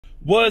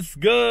What's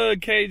good,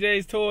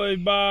 KJ's Toy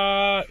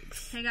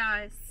Box? Hey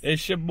guys.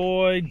 It's your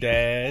boy,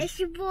 Dad. It's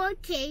your boy,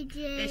 KJ.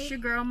 It's your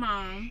girl,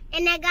 Mom.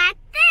 And I got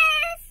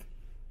this.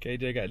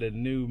 KJ got the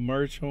new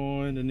merch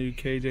on, the new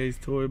KJ's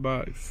Toy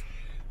Box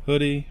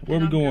hoodie. Where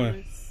we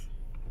going?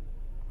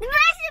 The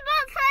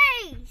basketball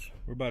place.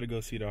 We're about to go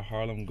see the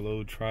Harlem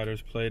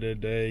Globetrotters play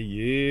today.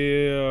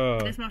 Yeah.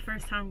 It's my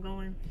first time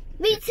going.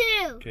 Me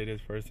too. KJ's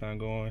first time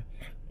going.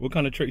 What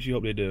kind of tricks you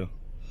hope they do?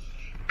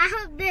 I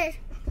hope this.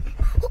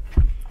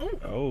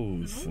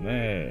 Oh,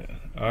 snap.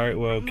 All right,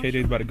 well,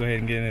 KJ's about to go ahead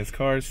and get in his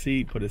car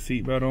seat, put a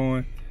seatbelt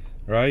on,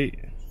 right?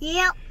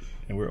 Yep.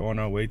 And we're on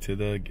our way to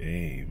the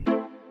game.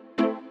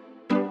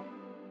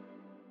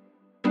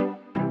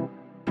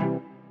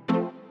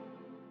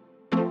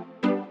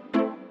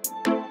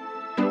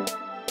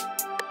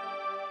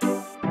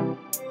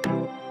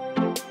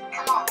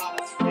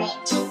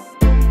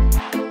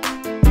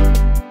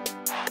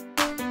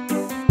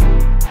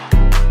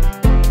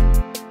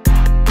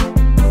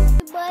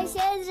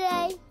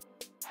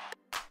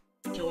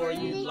 Sure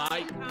you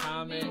like,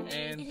 comment,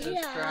 and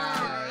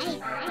subscribe.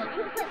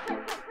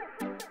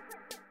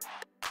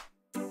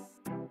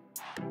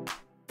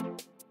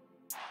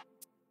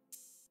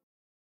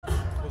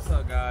 What's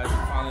up, guys? We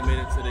finally made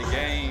it to the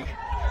game.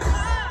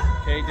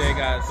 KJ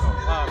got some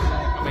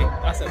popcorn.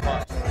 I said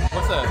popcorn.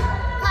 What's up?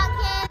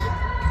 Pocket.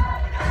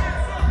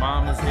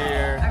 Mom is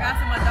here. I got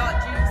some adult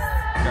juice.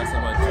 Got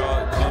some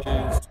adult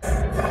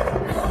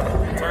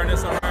juice. Turn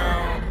this around.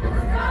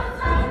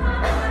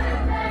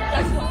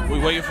 We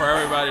waiting for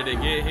everybody to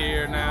get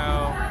here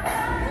now.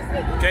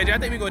 KJ, I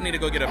think we're gonna need to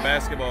go get a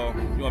basketball.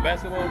 You want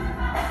basketball?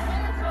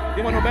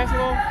 You want no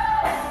basketball?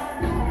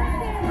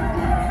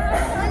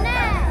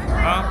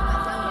 Huh?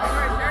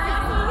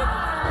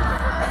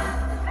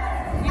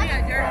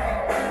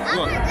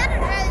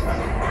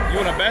 You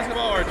want a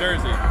basketball or a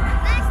jersey? All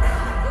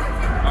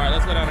right,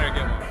 let's go down there and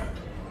get one.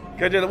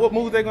 KJ, what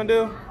move they gonna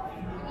do?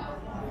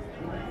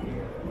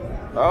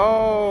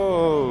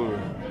 Oh.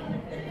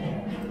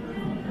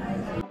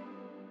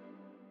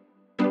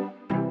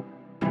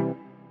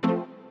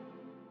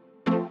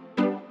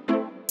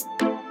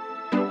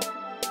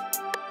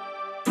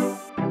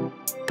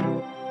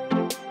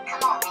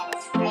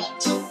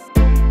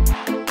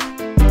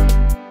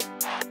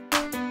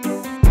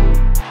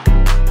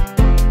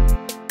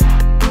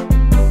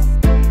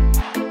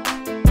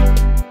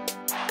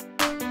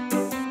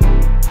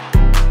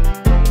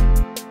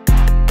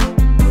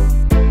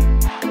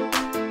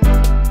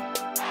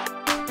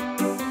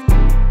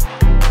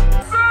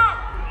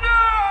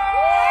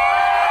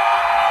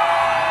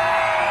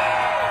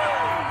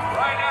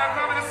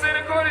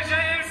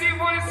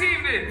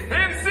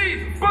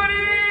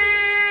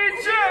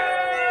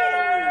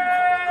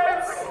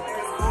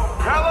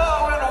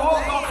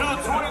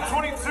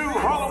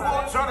 Harlem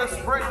Globetrotters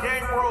Spread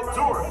Game World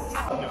Tour.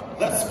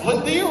 Let's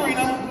split the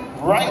arena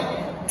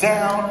right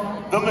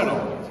down the middle.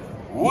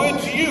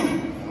 Would you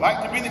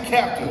like to be the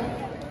captain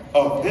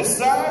of this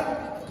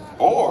side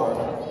or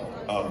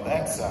of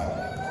that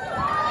side?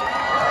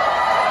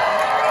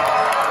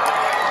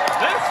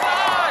 This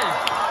side!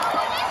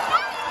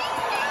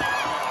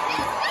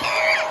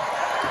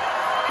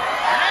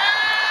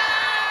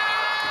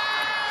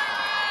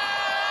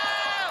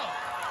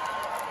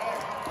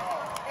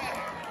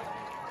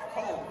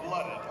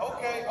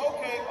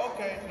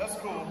 Okay, that's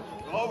cool.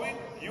 Globey,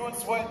 you and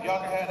Sweat, y'all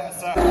can have that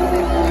side.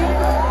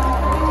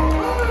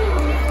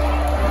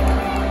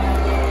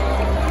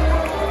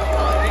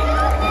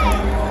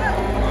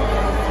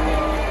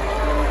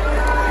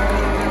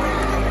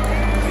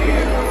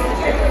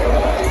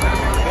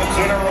 The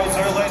Generals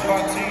are led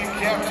by team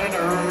captain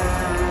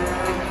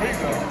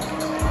Pingo.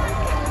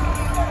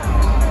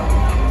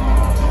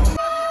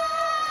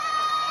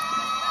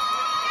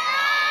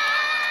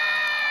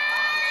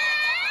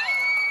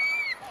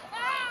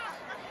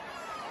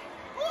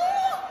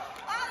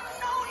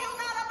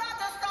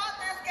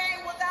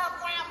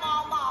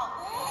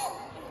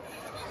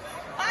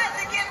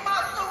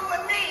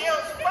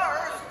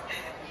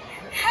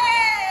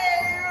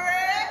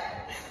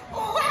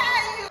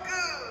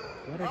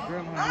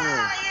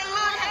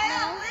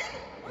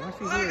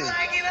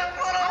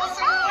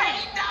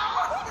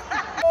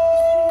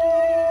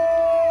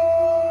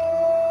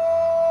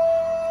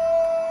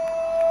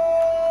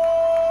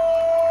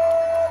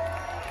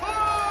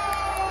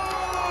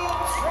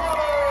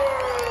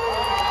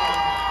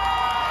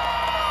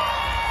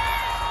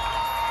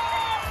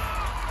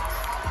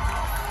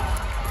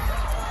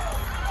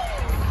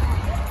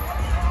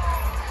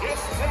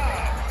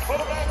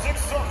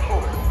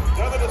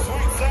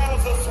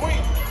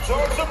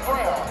 Georgia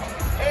Brown,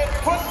 and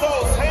put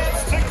those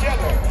hands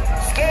together.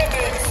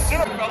 Standing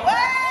circle.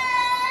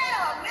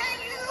 Well, there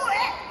you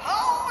at.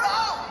 Hold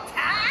on.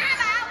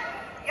 Time out.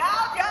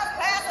 Y'all just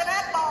passing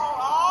that ball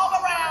all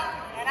around,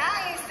 and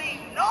I ain't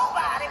seen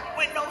nobody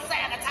with no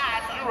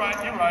sanitizer. You're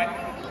right.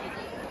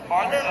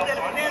 A little bit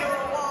of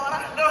mineral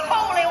water, the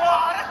holy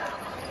water,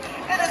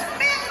 and it's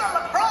mineral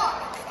LeBron,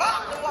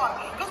 sparkling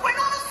water, because we're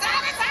gonna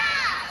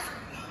sanitize.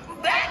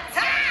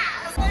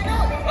 Baptize.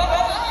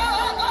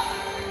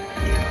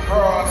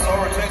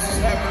 Texas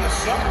having a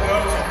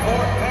shotgun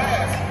support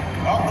pass.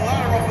 Off the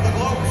lateral for the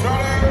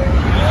Globetrotter.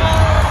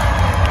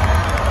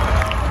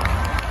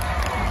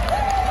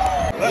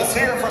 Let's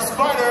hear it for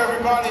Spider,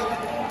 everybody. Oh,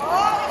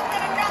 he's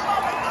gonna jump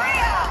over 3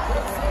 of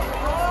them.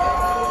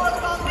 Oh, it's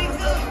gonna be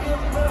good.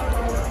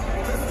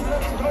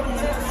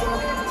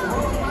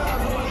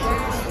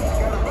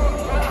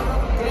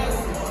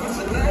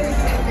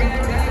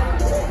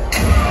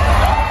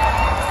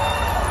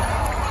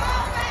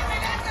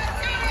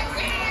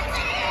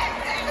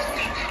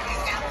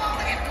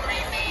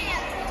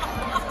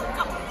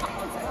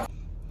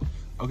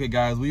 Okay,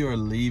 guys, we are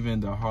leaving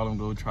the Harlem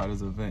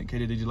Globetrotters event.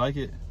 Katie, did you like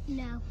it?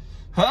 No.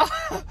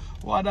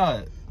 Why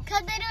not?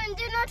 Because they don't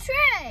do no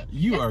trick.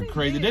 You are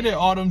crazy. They did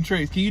all them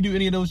tricks. Can you do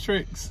any of those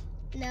tricks?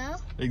 No.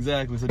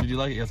 Exactly. So did you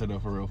like it? Yes or no?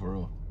 For real, for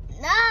real.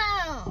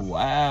 No.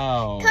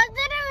 Wow. Because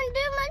they don't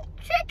do my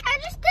trick I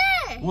just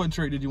did. What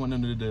trick did you want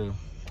them to do?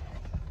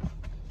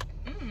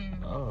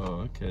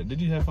 Oh, okay.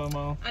 Did you have fun,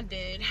 Mom? I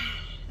did.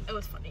 It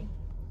was funny.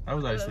 I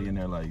was actually in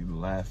there like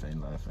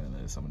laughing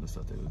at some of the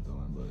stuff they was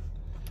doing. But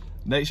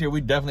next year we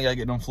definitely gotta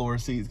get them floor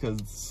seats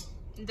because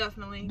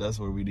Definitely. that's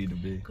where we need to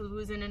be. Because we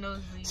was in the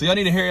nosebleed. So y'all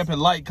need to hurry up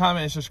and like,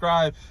 comment, and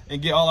subscribe,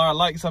 and get all our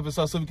likes up and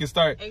stuff so we can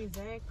start.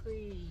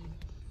 Exactly.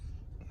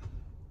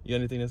 You got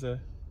anything to say?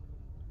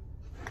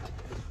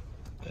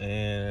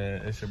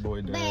 And it's your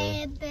boy,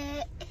 Dad.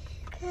 Baby,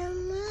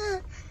 come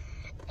on.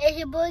 It's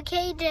your boy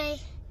KJ.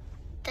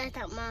 That's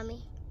not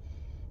Mommy.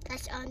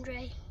 That's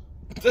Andre.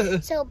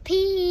 So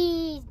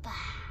peace. Bye.